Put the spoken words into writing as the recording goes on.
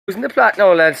Using the plot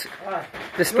now, lads.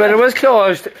 The spreader was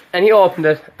closed and he opened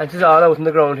it and it's all out on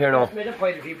the ground here now. Made a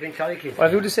point of people in Charlie Kids. What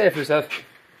have you to say for yourself?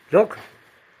 Look,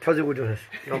 told you would do it.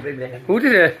 Don't blame them. Who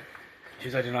did it?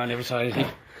 She's I don't know, I never saw anything.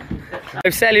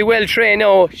 I've Sally well trained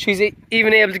now. She's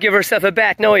even able to give herself a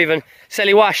bath now even.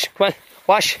 Sally, wash. Come on.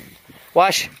 Wash.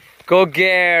 Wash. Good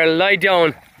girl. Lie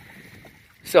down.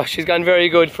 So she's gone very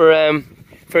good for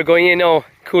going in now,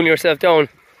 cooling herself down.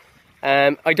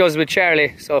 I does with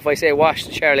Charlie, so if I say wash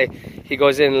to Charlie, he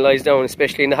goes in and lies down,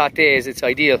 especially in the hot days, it's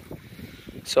ideal.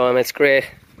 So it's great.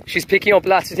 She's picking up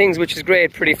lots of things, which is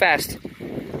great, pretty fast.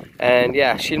 And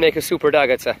yeah, she'll make a super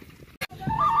dog, I'd say.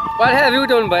 What have you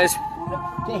done, boys?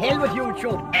 To hell with you,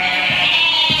 Chud.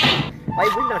 I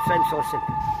will not sound so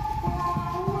simple.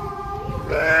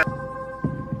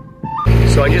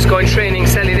 So I'm just going training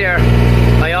Sally there.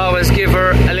 I always give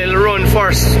her a little run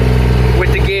first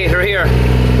with the gaiter here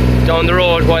down the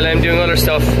road while I'm doing other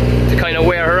stuff to kind of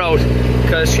wear her out,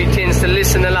 because she tends to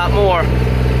listen a lot more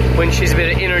when she's a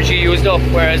bit of energy used up,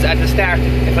 whereas at the start,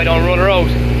 if I don't run her out,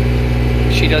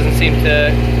 she doesn't seem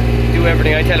to do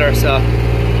everything I tell her. So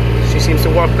she seems to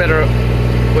work better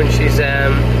when she's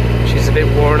a bit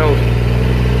worn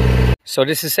out. So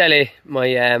this is Sally,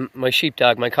 my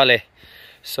sheepdog, my collie.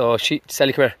 So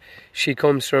Sally, come here. She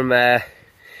comes from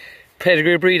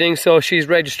pedigree breeding, so she's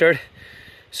registered.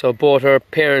 So both her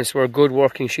parents were good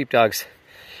working sheepdogs.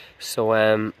 So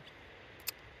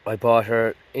I bought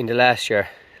her in the last year,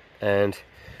 and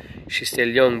she's still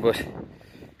young, but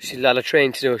she's a lot of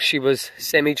training to do. She was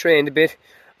semi-trained a bit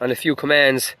on a few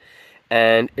commands,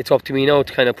 and it's up to me now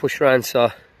to kind of push her on.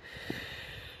 So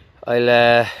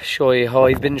I'll show you how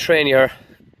I've been training her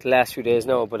the last few days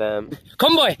now. But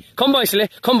come by, Silly,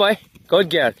 come by. Good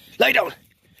girl. Lie down.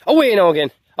 Away now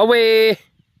again. Away.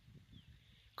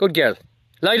 Good girl.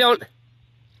 Lie down.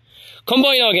 Come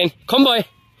by now again. Come by.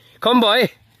 Come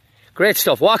by. Great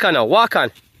stuff. Walk on now. Walk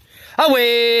on.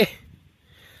 Away.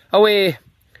 Away.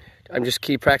 I'm just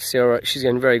keep practicing her. She's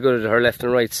getting very good at her left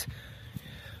and rights.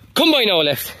 Come by now,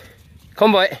 left.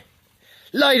 Come by.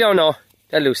 Lie down now.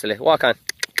 That'll do, Silly. Walk on.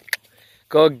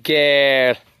 Good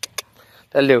girl.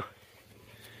 That'll do.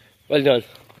 Well done.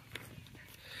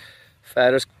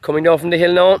 Father's coming down from the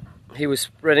hill now. He was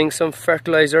spreading some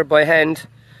fertilizer by hand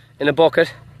in a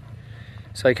bucket.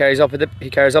 So he carries up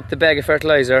the bag of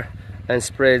fertilizer and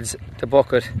spreads the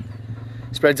bucket.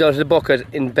 Spreads out of the bucket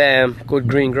in good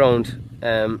green ground.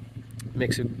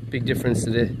 Makes a big difference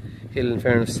to the hill, in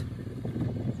fairness.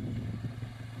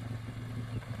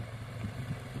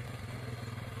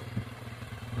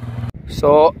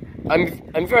 So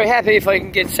I'm very happy if I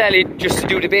can get Sally just to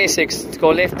do the basics, to go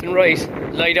left and right,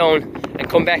 lie down and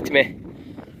come back to me.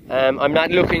 I'm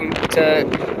not looking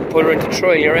to put her into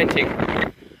trial or anything,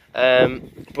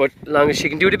 but as long as she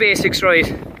can do the basics right,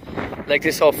 like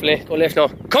this hopefully. Go left now.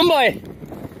 Come by!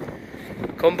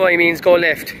 Come by means go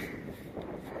left.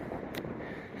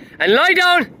 And lie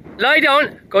down! Lie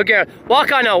down! Good girl.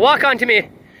 Walk on now, walk on to me.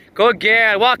 Good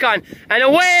girl, walk on. And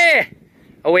away!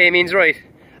 Away means right.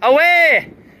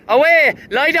 Away! Away!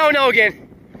 Lie down now again.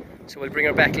 So we'll bring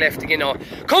her back left again now.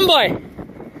 Come by!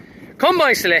 Come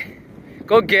by, Silly.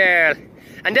 Good girl.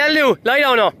 And that'll do. Lie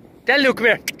down now. That'll do. Come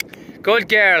here. Good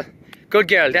girl. Good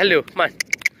girl. That'll do. Come on.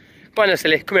 Come on now,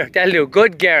 Silly. Come here. That'll do.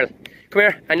 Good girl. Come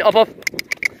here. And up, up.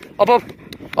 Up, up.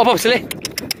 Up, up, Silly.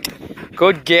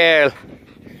 Good girl.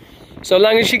 So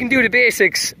long as she can do the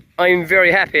basics, I'm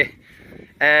very happy.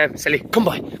 Silly. Come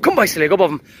by. Come by, Silly. Go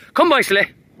above him. Come by, Silly.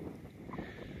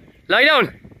 Lie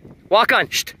down. Walk on.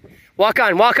 Shh. Walk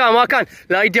on. Walk on. Walk on.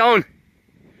 Lie down.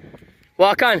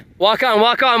 Walk on, walk on,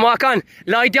 walk on, walk on.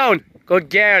 Lie down.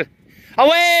 Good girl.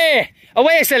 Away!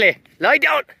 Away, Silly. Lie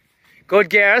down.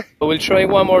 Good girl. We'll try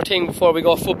one more thing before we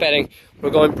go foot bedding. We're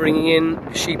going bringing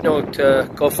in sheep now to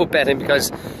go foot bedding,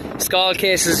 because scald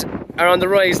cases are on the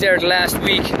rise there the last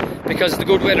week because of the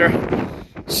good weather.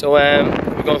 So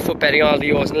we're going foot bedding all the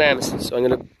ewes and lambs. So I'm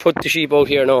going to put the sheep out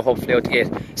here now, hopefully out the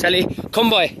gate. Sally, come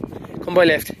by. Come by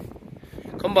left.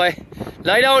 Come by.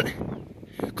 Lie down.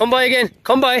 Come by again.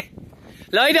 Come by.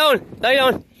 Lie down, lie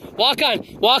down. Walk on,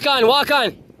 walk on, walk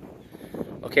on.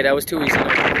 Okay, that was too easy.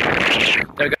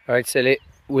 Alright, Silly,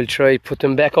 we'll try put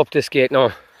them back up this gate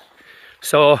now.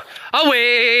 So,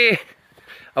 away!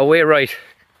 Away right.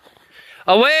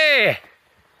 Away!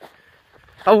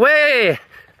 Away!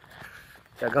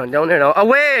 They're going down there now.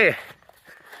 Away!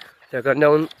 They're going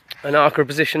down an awkward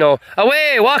position now.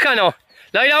 Away! Walk on now.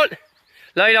 Lie down.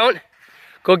 Lie down.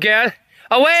 Good girl.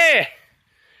 Away!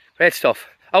 Great stuff.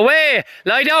 Away!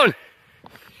 Lie down!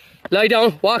 Lie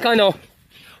down. Walk on now.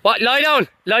 What? Lie down.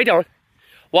 Lie down.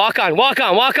 Walk on. Walk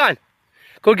on. Walk on.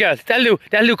 Good girl. That'll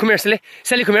do. Come here, Sally.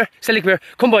 Sally, come here. Sally, come here.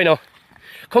 Come by now.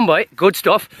 Come by. Good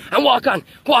stuff. And walk on.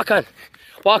 Walk on.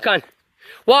 Walk on.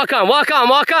 Walk on. Walk on.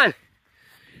 Walk on.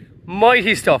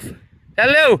 Mighty stuff.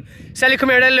 That'll do. Sally, come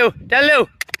here. That'll do. That'll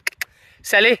do.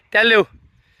 Sally, that'll do.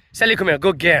 Sally, come here.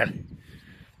 Good girl.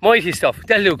 Mighty stuff.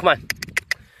 That'll do. Come on.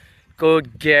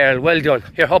 Good girl. Well done.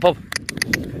 Here, up, up.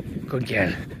 Good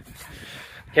girl.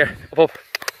 Here, up, up.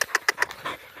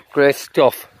 Great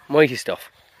stuff. Mighty stuff.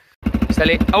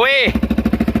 Sally, away!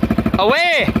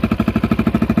 Away!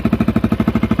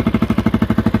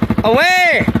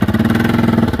 Away!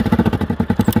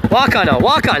 Walk on now,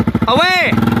 walk on.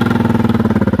 Away!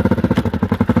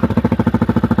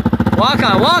 Walk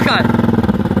on, walk on.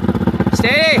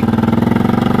 Steady.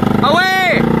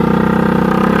 Away!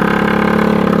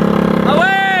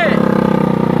 Away!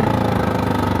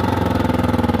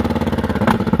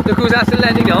 Look who's after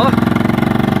landing now.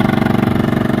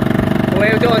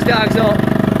 Away with those dogs now.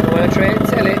 You want to train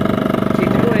Sally. Keep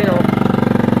them away now.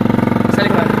 Sally,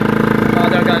 come on. Oh,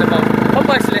 they're gone above. Come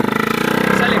by, Sally.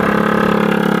 Sally.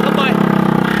 Come by.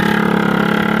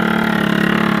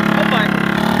 Come by.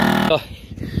 Oh,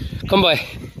 come by.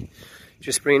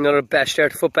 Just bring another batch there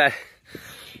to foot bat.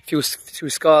 Few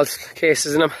scalds,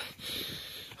 cases in them.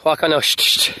 Walk on now. Shh,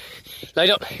 shh. Lie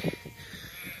down.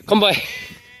 Come by.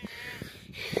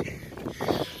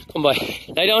 Come by.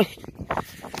 Lie down.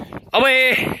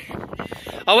 Away!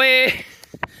 Away!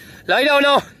 Lie down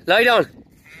now! Lie down!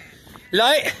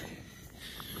 Lie!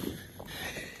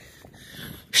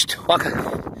 Shh, walk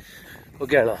on. Good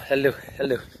girl now. That'll do.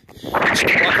 That'll do. Shh,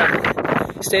 walk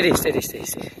on. Steady, steady, steady,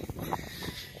 steady.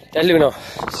 That'll do now.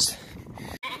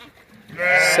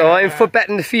 So I'm foot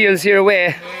batting the fields here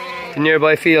away, the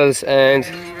nearby fields, and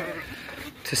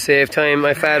to save time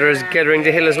my father is gathering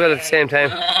the hill as well at the same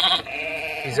time.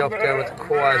 He's up there with the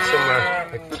quad somewhere. I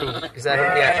think, is that him?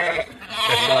 Yeah.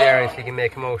 That's him there if you can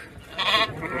make him out.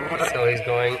 So he's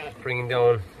going, bringing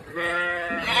down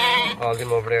all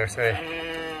them over there, sorry.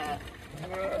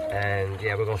 And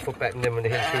yeah, we're going foot batting them on the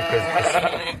hill too, because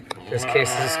there's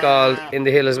cases of scald in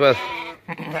the hill as well.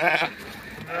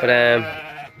 But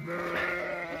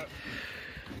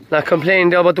not complaining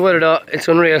though about the weather though, it's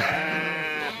unreal.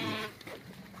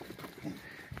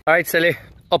 Alright Sally,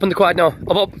 up in the quad now,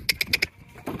 up up.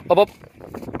 Up, up.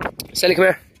 Sally, come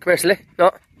here. Come here, Sally. No.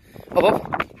 Up,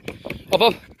 up. Up,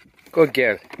 up. Good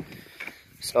girl.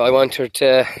 So I want her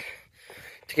to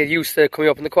get used to coming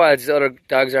up in the quads. The other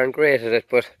dogs aren't great at it,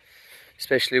 but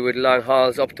especially with long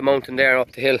hauls up the mountain there,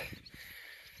 up the hill,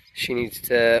 she needs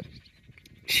to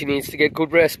get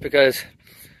good rest, because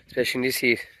especially in this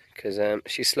heat, because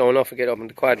she's slow enough to get up in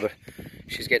the quad, but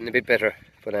she's getting a bit better.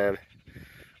 But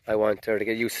I want her to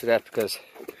get used to that, because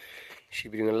she'll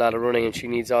be doing a lot of running and she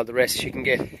needs all the rest she can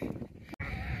get.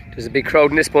 There's a big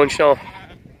crowd in this bunch now.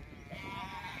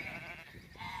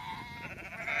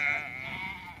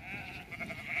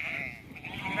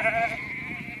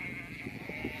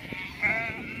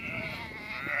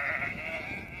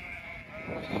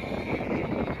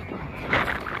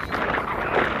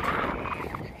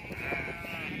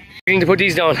 To put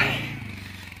these down.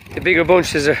 The bigger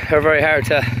bunches are very hard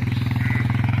to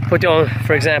put down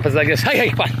for examples like this. Hey, hey,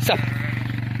 come on, stop.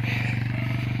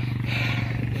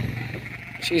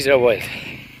 Jeez, they're wild.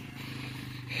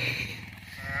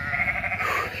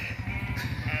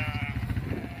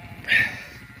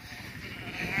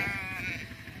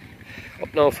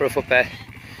 Up now for a foot bat.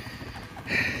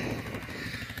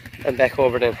 And back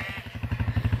over then.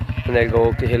 And they'll go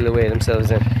up the hill away themselves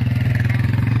then.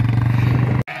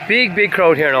 Big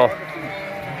crowd here now.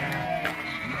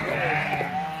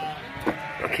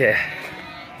 Okay.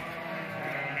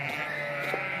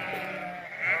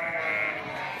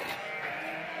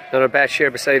 Another batch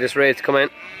here beside us ready to come in.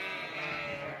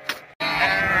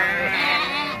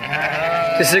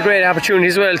 This is a great opportunity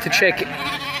as well to check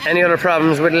any other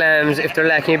problems with lambs, if they're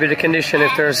lacking a bit of condition,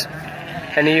 if there's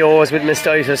any yos with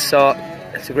mastitis, so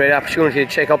it's a great opportunity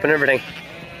to check up on everything.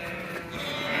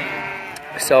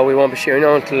 So we won't be shearing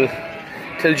on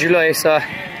till July, so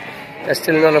that's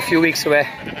still another few weeks away.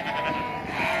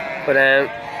 But I'm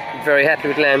very happy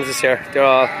with lambs this year. They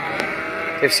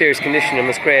have serious condition and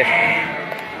it's great.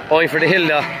 Only for the hill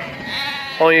though.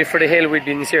 Only for the hill we'd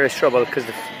be in serious trouble, because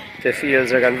the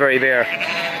fields are gone very bare,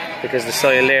 because the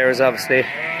soil there is obviously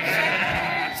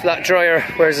it's a lot drier,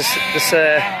 whereas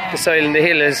the soil in the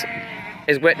hill is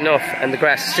wet enough and the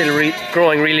grass is still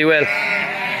growing really well.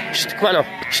 Come on now.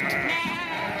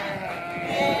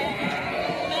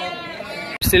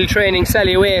 Still training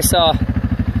Sally away, so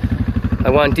I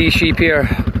want these sheep here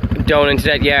down into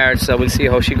that yard, so we'll see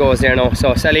how she goes there now.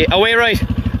 So Sally, away right,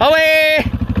 away!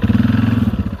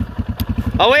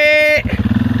 Away!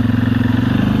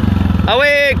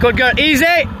 Away! Good girl. Easy!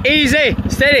 Easy!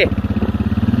 Steady!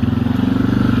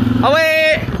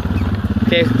 Away!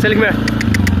 Okay, Sally, come here.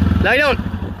 Lie down.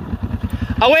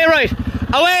 Away, right.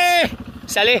 Away!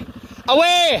 Sally.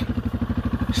 Away!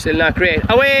 Still not great.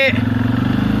 Away!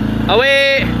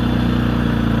 Away!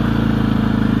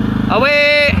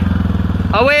 Away!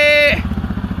 Away!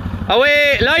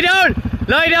 Away! Lie down!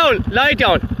 Lie down! Lie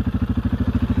down!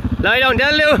 Lie down.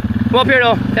 Delu! Come up here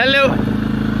now. Delu!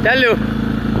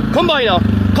 Delu! Come by now!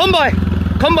 Come by!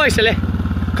 Come by, Silly!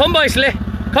 Come by, Silly!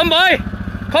 Come by!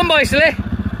 Come by, Silly!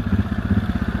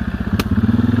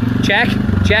 Jack!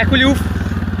 Jack, will you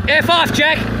F off,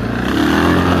 Jack!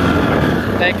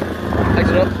 Like, I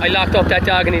don't know, I locked up that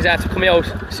dog and he's after coming out.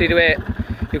 See the way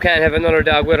you can't have another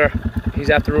dog with her. He's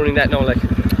after ruining that now, like.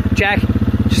 Jack,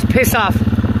 just piss off.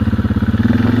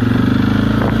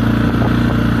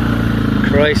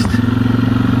 Christ.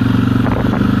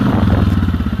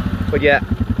 But yeah,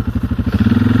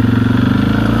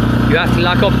 you have to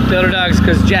lock up the other dogs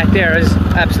because Jack there is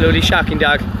absolutely shocking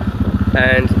dog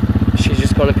and she's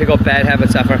just going to pick up bad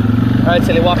habits off her. Alright,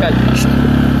 Silly, walk on. Shh.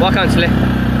 Walk on, Silly.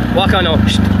 Walk on now.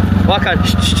 Shh. Walk on.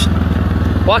 Shh.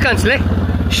 Walk on, Silly.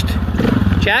 Shh.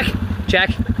 Jack. Jack.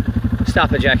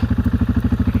 Stop it, Jack.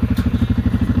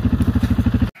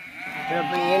 They're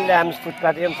bringing lambs, put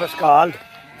that in for scald.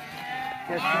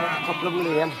 Just a couple of them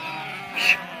in.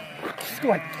 Shh.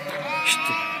 Go on. Shh.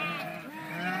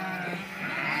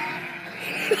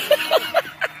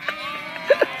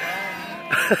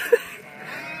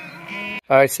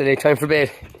 Alright, Silly, time for bed.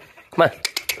 Come on.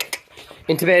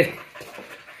 Into bed.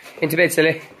 Into bed,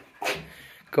 Silly.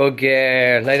 Good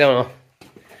girl. Lie down now.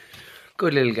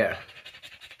 Good little girl.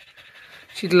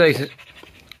 She's delighted.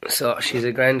 So, she's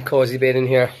a grand cosy bed in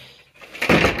here.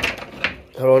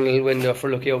 Her own little window for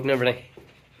looking out and everything.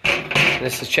 And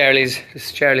this is Charlie's. This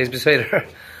is Charlie's beside her.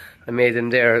 I made them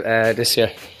there this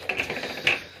year.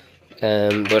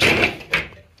 But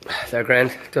they're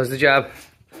grand. Does the job.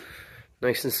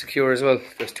 Nice and secure as well.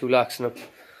 There's 2 locks in them.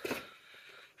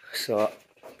 So,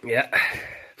 yeah.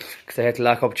 Because I had to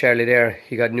lock up Charlie there.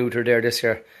 He got neutered there this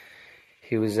year.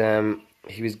 He was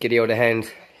giddy out of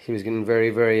hand. He was getting very,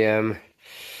 very,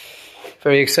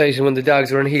 very excited when the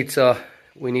dogs were in heat. So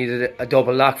we needed a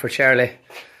double lock for Charlie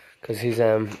because he's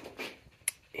a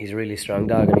really strong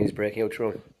dog and he's breaking out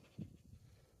through him.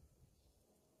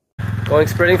 Going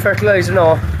spreading fertilizer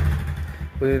now.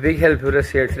 We have a big help with us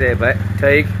here today, but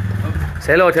Tig.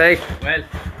 Say hello, Tig. Well.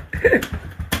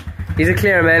 He's a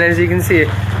clear man, as you can see.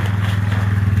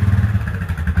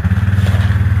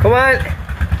 Come on.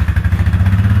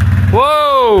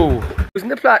 Whoa! Who's in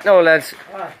the plot now, lads?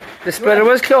 The spreader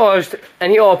was closed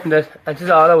and he opened it and it's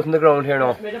all out on the ground here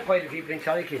now. Made a point of people in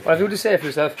Charlie. What have you to say for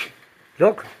yourself?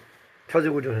 Look, told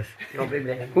you would do it. No big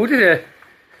blame. Who did it?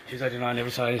 Jeez, I don't know, I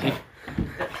never saw anything.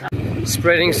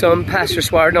 Spreading some pasture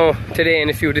sward now today in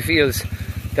a few of the fields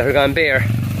that are gone bare.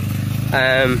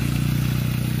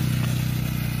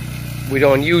 We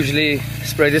don't usually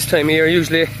spread this time of year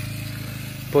usually,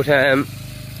 but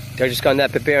they're just gone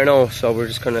that bit bare now, so we're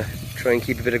just gonna try and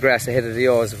keep a bit of grass ahead of the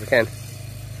yaws if we can.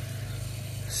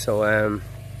 So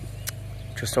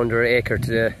just under an acre to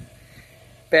the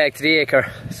back to the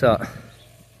acre, so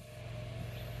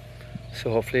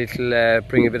hopefully it'll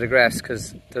bring a bit of grass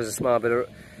because there's a small bit of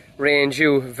rain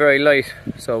due, very light,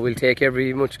 so we'll take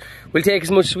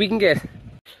as much as we can get.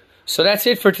 So that's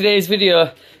it for today's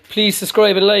video. Please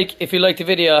subscribe and like if you liked the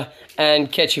video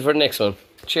and catch you for the next one.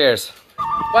 Cheers.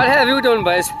 What have you done,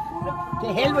 boys?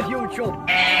 The hell with YouTube.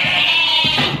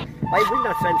 I will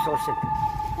not send so simple.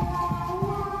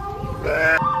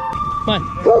 Come on.